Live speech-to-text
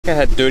I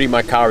had dirty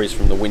my car is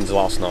from the winds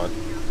last night.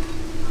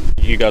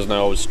 You guys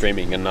know I was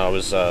streaming and I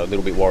was a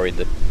little bit worried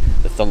that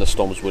the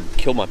thunderstorms would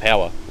kill my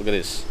power. Look at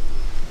this.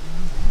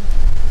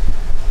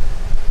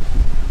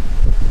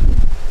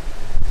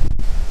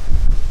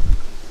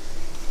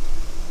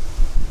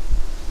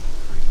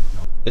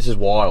 This is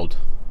wild.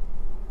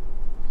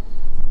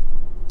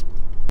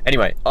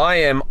 Anyway, I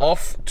am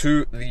off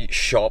to the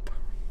shop,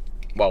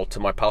 well, to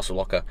my parcel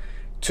locker,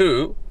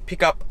 to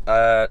pick up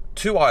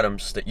 2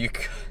 items that you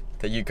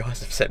guys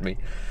have sent me.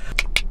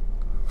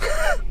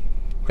 Oh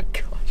my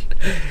gosh.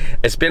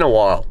 It's been a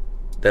while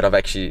that I've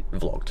actually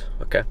vlogged,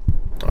 okay?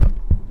 Alright.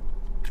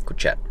 Good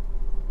chat.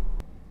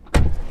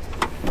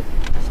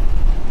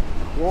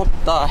 What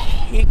the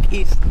heck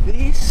is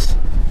this?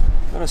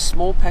 Got a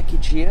small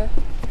package here.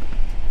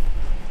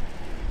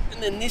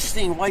 And then this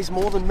thing weighs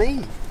more than me.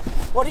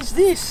 What is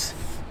this?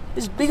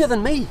 It's bigger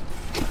than me.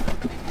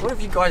 What have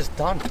you guys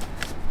done?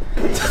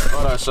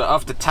 Righto, so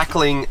after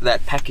tackling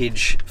that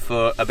package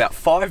for about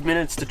 5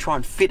 minutes to try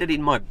and fit it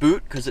in my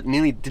boot, because it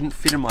nearly didn't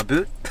fit in my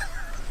boot,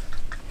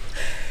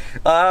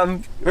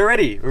 we're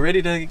ready. We're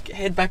ready to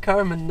head back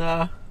home and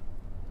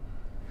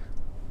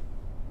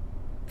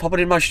pop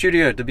it in my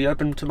studio to be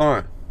open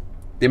tomorrow.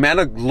 The amount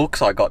of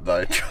looks I got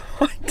though,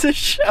 trying to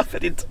shove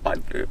it into my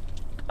boot.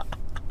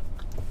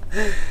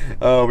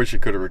 Oh, I wish I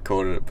could have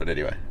recorded it, but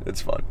anyway,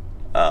 it's fun.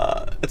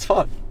 It's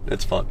fun.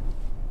 It's fun.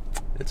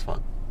 It's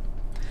fun.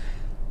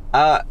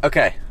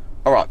 Okay,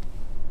 alright.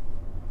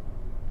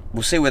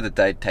 We'll see where the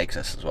day takes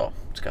us as well.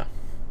 Let's go.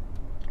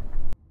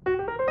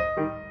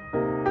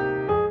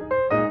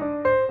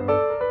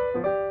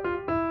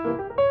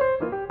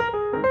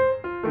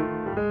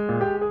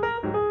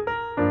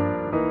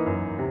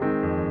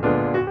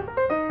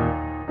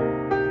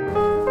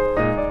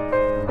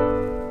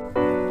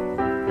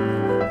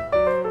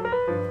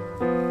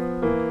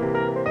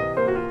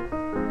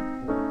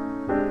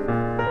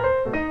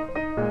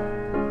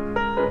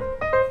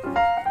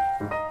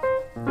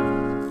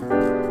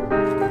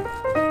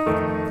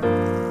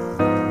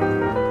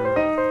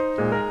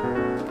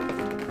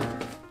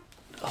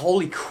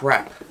 Holy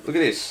crap, look at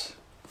this.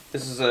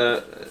 This is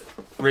a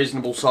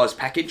reasonable size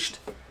packaged,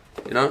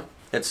 you know.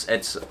 It's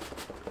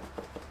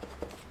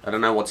I don't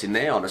know what's in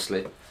there,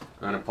 honestly. I'm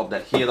gonna pop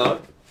that here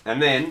though.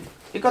 And then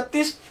you got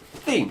this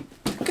thing.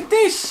 Look at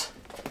this.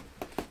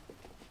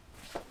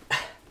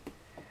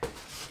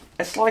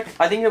 It's like,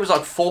 I think it was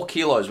like 4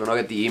 kilos when I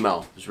got the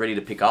email. I was ready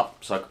to pick up.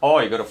 It's like, oh,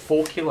 you got a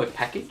 4 kilo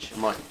package?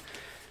 I'm like,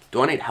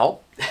 do I need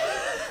help?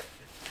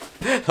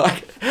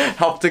 Like,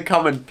 help to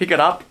come and pick it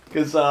up?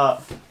 Because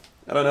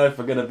I don't know if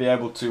we're going to be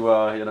able to,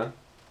 you know,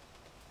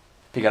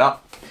 pick it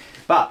up.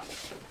 But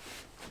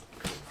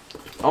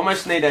I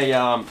almost need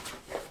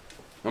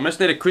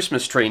a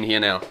Christmas tree in here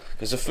now,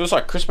 because it feels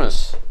like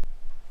Christmas.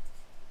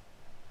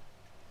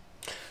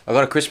 I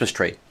got a Christmas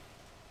tree.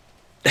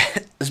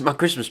 This is my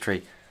Christmas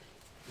tree.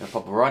 I'll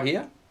pop it right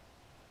here.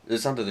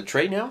 It's under the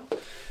tree now.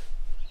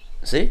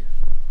 See?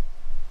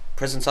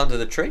 Presents under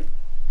the tree.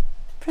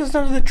 Presents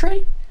under the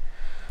tree.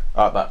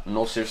 Alright, but in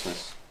all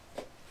seriousness.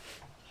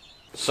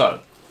 So,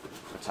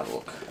 let's have a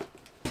look.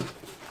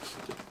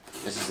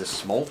 This is a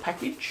small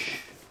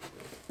package.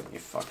 You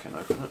fucking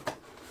open it.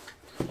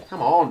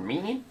 Come on,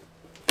 man.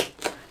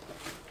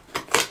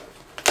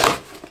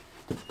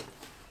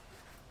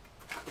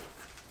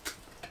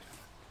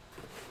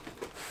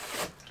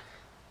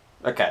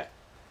 Okay.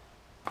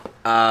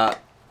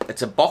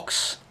 It's a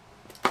box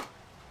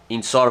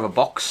inside of a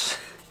box.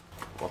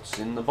 What's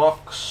in the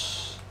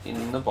box?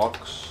 In the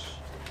box.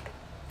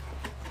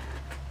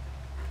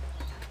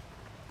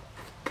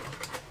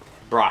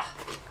 Bruh.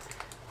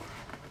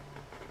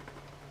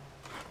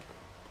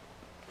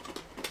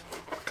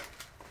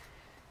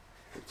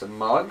 It's a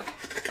mug.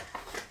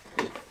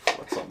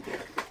 What's on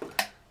here?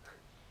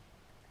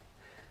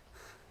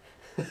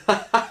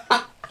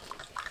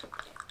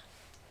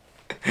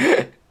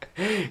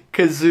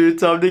 Kazoo,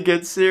 time to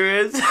get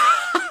serious.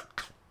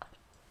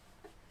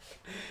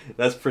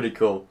 That's pretty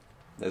cool.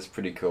 That's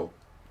pretty cool.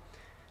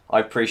 I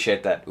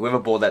appreciate that. Whoever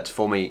bought that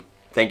for me,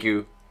 thank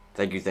you.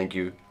 Thank you, thank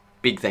you.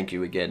 Big thank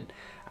you again.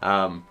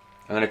 I'm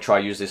going to try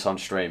use this on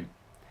stream.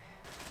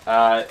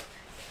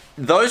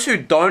 Those who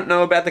don't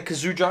know about the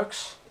kazoo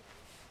jokes,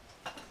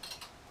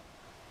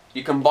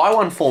 you can buy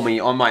one for me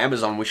on my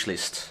Amazon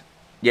wishlist.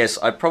 Yes,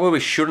 I probably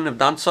shouldn't have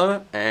done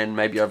so, and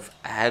maybe I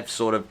have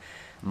sort of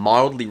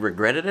mildly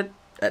regretted it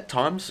at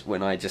times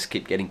when I just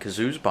keep getting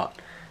kazoos, but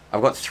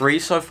I've got 3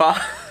 so far.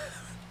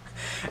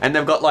 And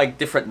they've got like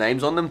different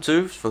names on them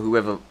too, for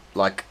whoever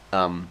like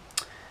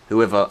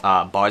whoever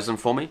buys them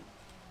for me.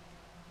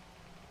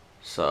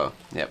 So,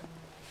 yep.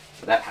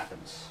 That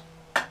happens.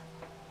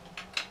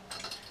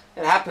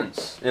 It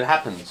happens. It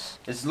happens.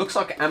 It looks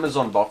like an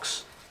Amazon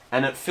box,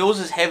 and it feels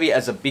as heavy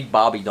as a big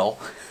Barbie doll.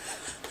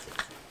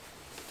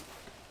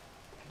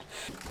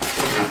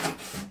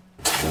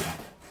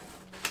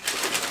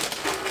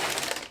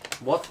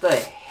 What the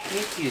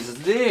heck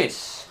is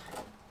this?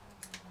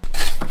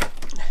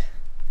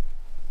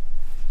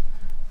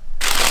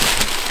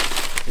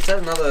 Is that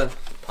another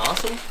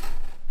parcel?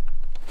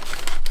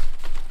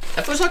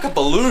 That feels like a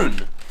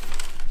balloon.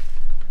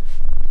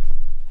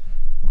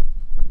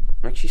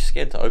 I'm actually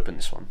scared to open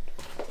this one.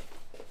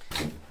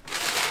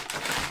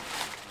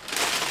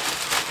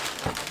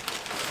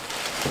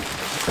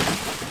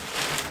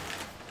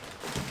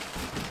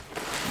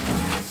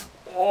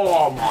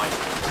 Oh my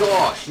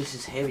gosh, this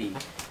is heavy.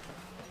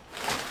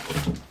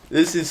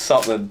 This is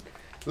something.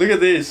 Look at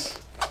this.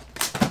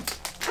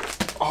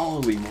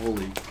 Holy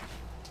moly.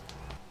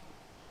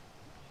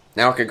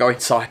 Now I can go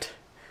inside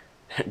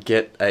and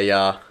get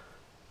a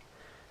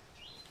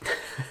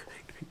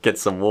get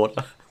some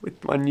water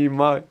with my new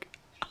mug.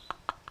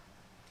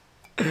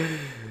 It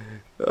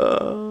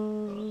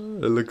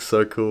looks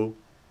so cool.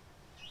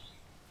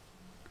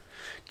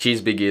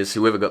 Cheers, big ears,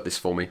 whoever got this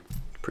for me.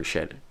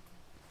 Appreciate it.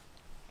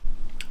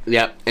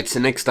 Yeah, it's the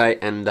next day,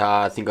 and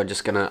I think I'm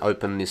just gonna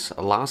open this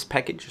last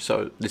package.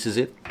 So this is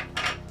it.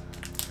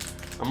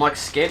 I'm like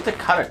scared to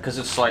cut it because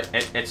it's like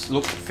it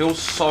feels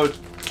so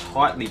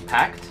tightly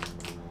packed.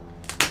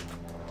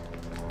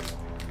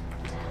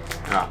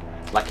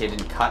 Like it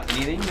didn't cut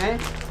anything there.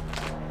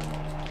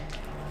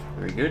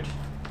 Very good.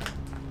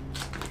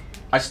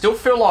 I still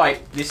feel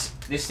like this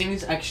thing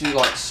is actually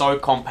like so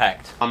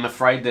compact. I'm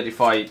afraid that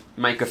if I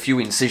make a few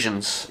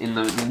incisions in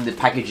the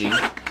packaging,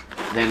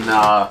 then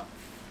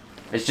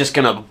it's just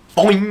gonna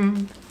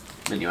boing.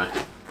 Anyway,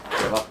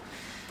 whatever.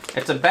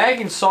 It's a bag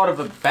inside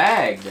of a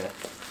bag.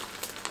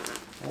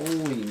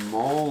 Holy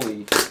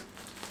moly.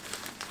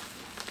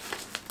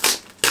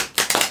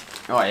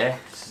 Oh yeah,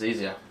 this is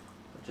easier.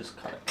 I'll just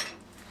cut it.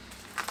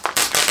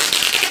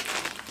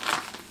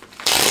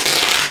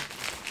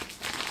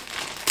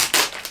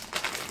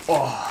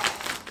 Oh.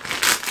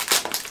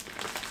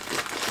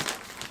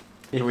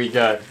 Here we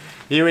go.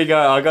 Here we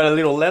go. I got a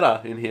little letter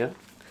in here.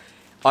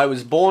 I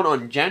was born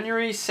on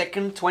January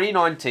 2nd,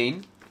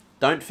 2019.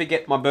 Don't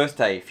forget my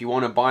birthday. If you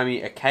want to buy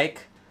me a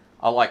cake,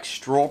 I like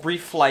strawberry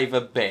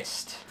flavor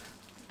best.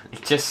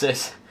 It just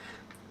says,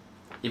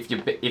 if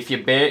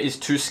your bear is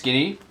too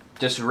skinny,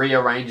 just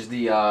rearrange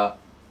the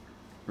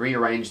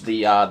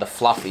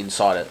fluff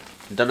inside it.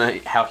 I don't know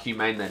how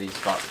humane that is,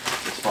 but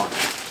it's fine.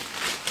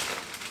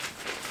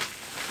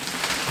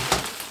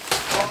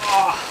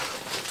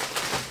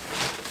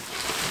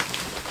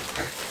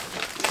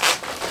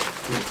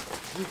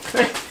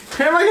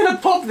 Where am I gonna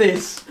pop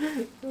this?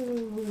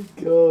 Oh my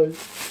god.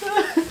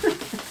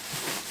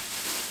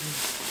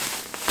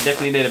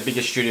 Definitely need a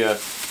bigger studio.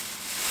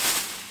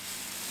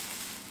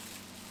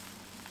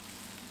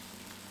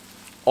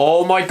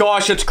 Oh my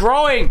gosh, it's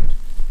growing!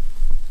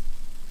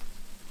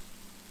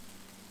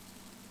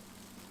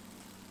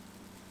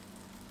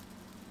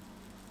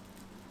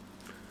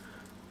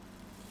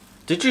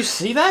 Did you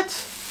see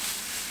that?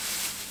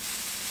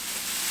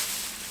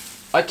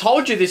 I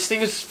told you this thing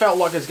has felt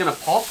like it's gonna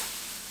pop.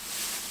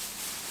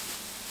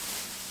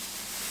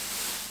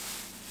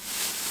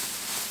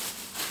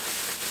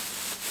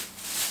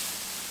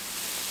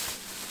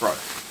 Bro.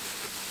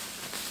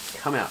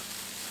 Come out.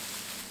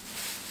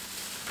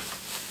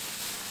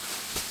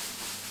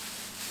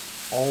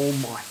 Oh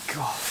my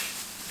gosh.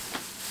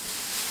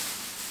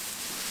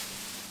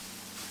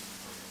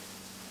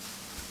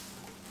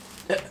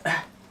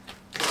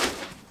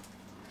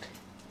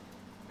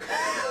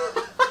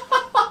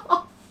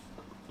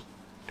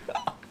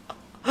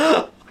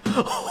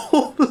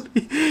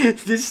 Holy,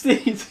 this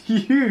thing is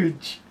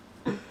huge.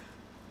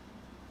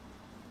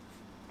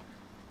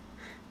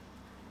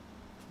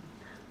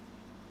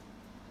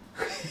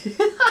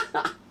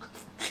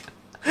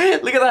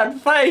 Look at that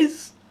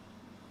face.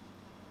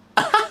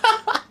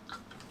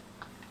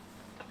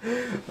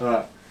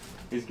 Alright,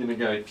 he's gonna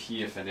go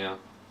here for now.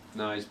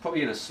 No, he's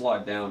probably gonna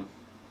slide down.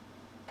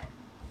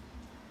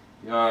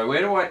 Yo,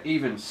 where do I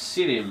even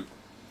sit him?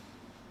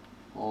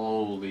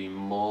 Holy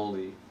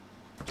moly.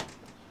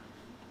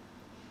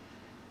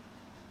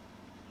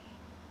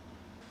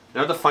 You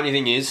know what the funny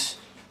thing is?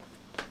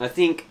 I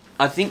think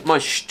my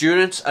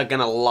students are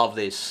gonna love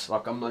this.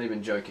 Like, I'm not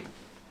even joking.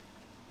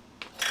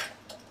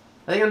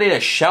 I think I need a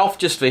shelf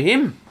just for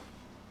him.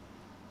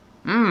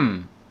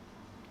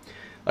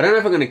 I don't know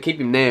if I'm gonna keep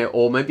him there,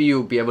 or maybe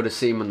you'll be able to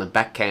see him on the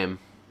back cam.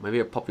 Maybe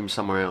I'll pop him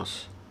somewhere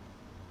else.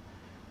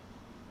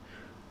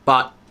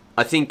 But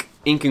I think,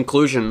 in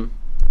conclusion,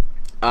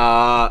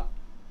 I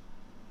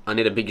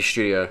need a bigger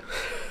studio.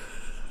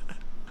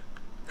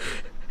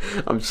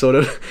 I'm sort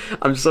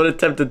of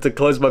tempted to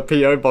close my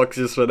PO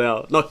boxes for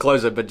now. Not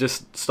close it, but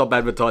just stop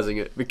advertising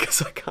it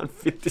because I can't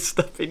fit this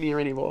stuff in here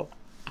anymore.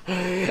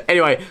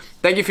 Anyway,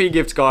 thank you for your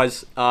gifts,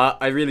 guys.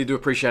 I really do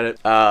appreciate it.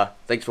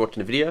 Thanks for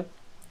watching the video.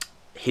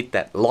 Hit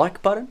that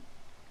like button,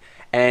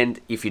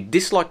 and if you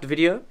dislike the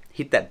video,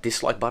 hit that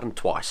dislike button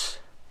twice.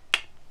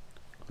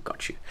 I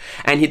got you.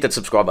 And hit that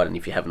subscribe button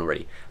if you haven't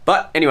already.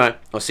 But anyway,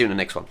 I'll see you in the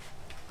next one.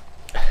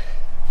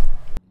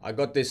 I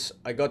got this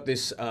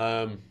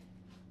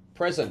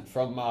present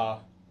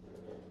from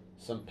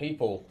some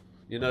people.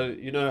 You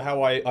know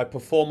how I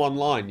perform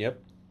online,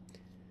 yep?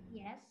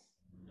 Yes.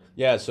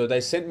 Yeah, so they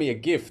sent me a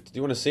gift. Do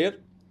you want to see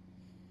it?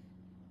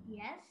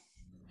 Yes.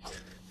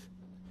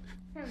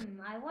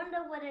 I wonder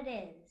what it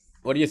is.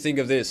 What do you think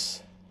of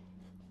this?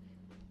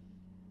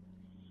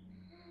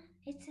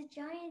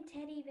 giant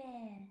teddy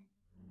bear.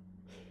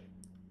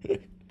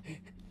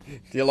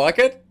 Do you like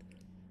it?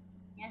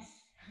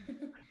 Yes.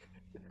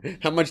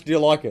 How much do you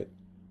like it?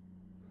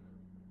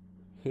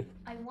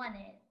 I want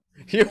it.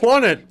 You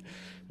want it?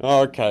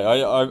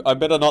 Okay, I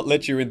better not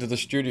let you into the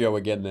studio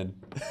again then.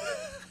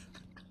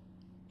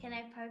 Can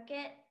I poke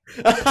it?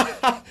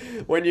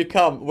 When you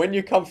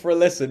come for a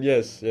lesson,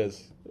 yes. Yeah.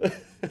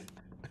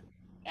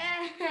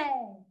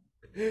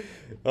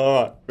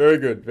 All right, very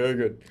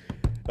good.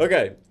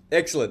 Okay,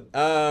 excellent.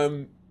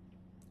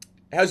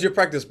 How's your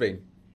practice been?